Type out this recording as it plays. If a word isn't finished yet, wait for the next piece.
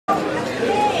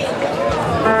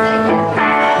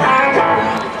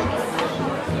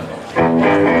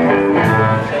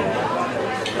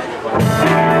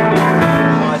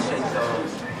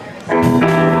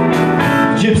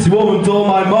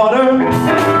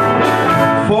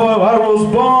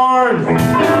was born.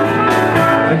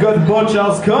 I got the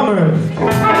butchers coming.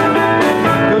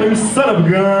 Got him son of a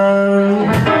gun.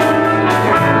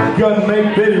 Gonna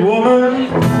make baby woman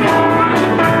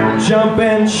jump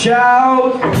and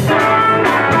shout,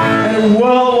 and the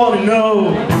world wanna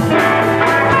know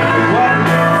what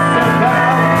it's about.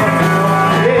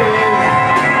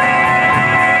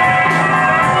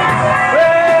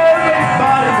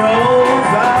 Everybody knows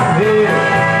I'm here.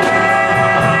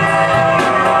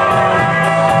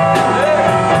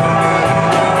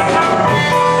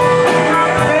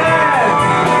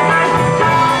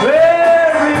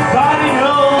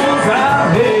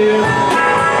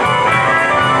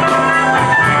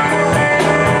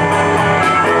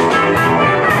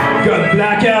 Got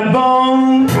blackout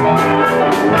bone,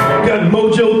 got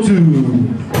mojo too,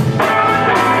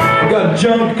 got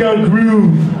junk, got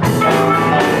groove,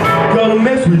 gonna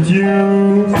mess with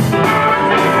you,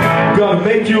 gonna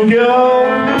make you go,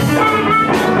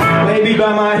 maybe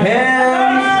by my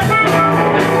hands,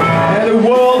 and the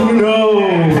world will know,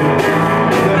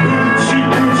 the Hoochie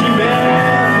coochie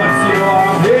man must see our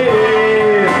head.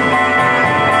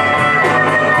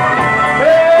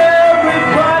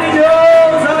 Everybody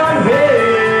knows I'm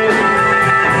here.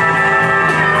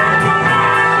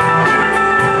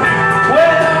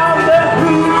 Well, I'm the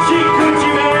Hoochie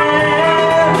coochie man.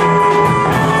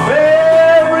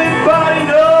 Everybody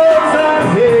knows I'm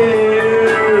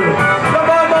here. Come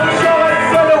on, mama, show it,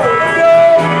 solo, let's go.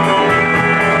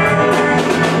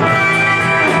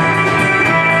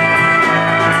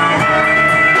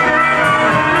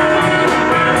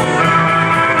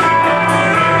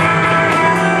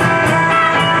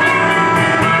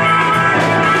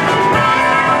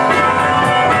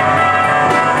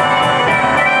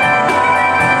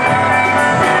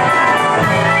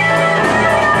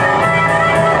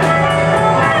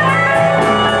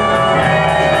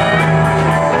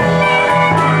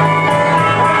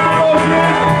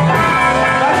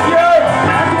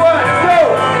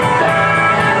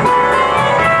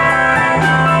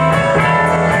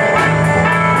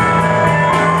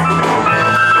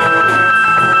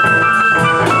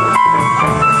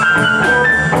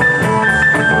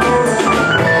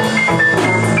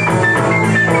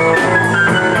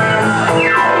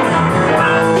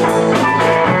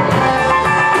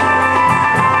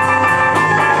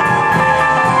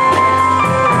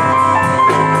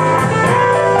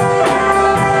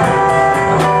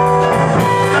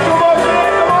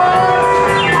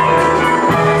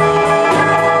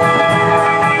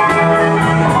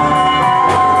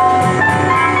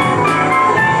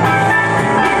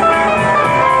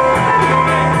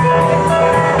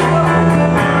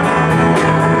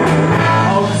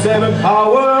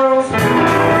 Hours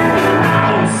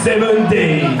on 7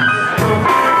 days,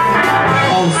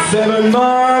 on 7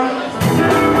 months,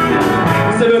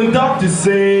 7 doctors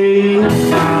say it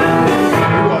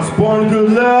was born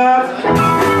good luck,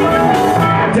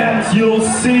 that you'll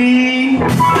see.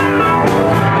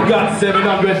 I got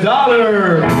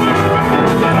 $700.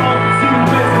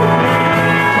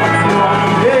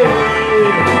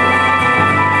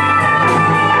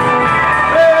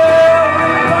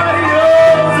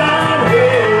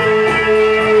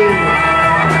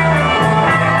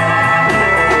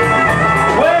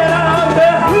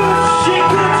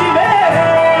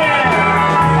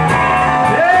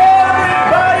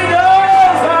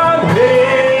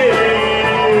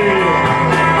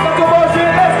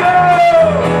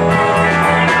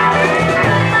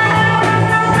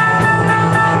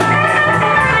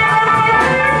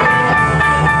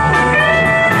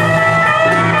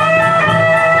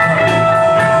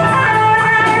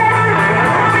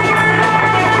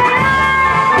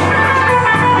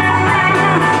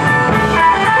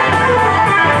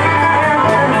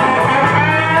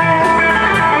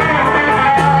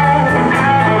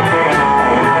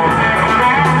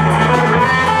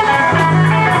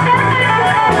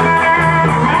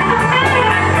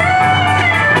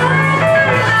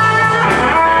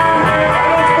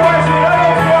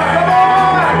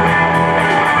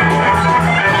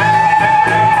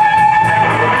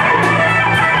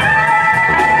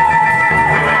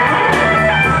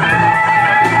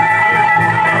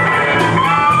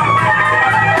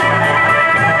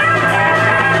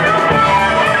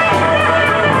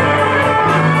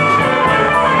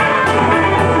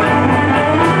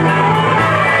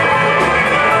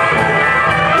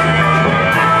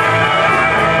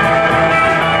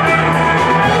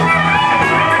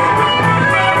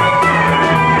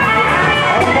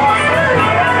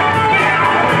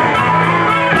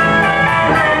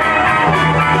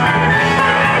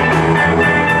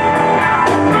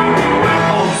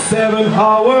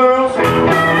 Hours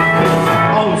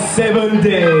on 7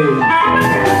 days.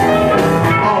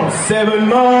 7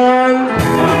 months.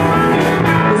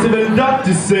 The 7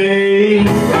 doctors say you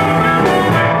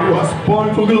was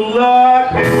born for good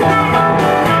luck.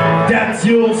 That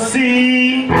you'll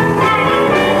see.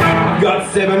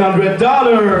 Got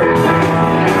 $700.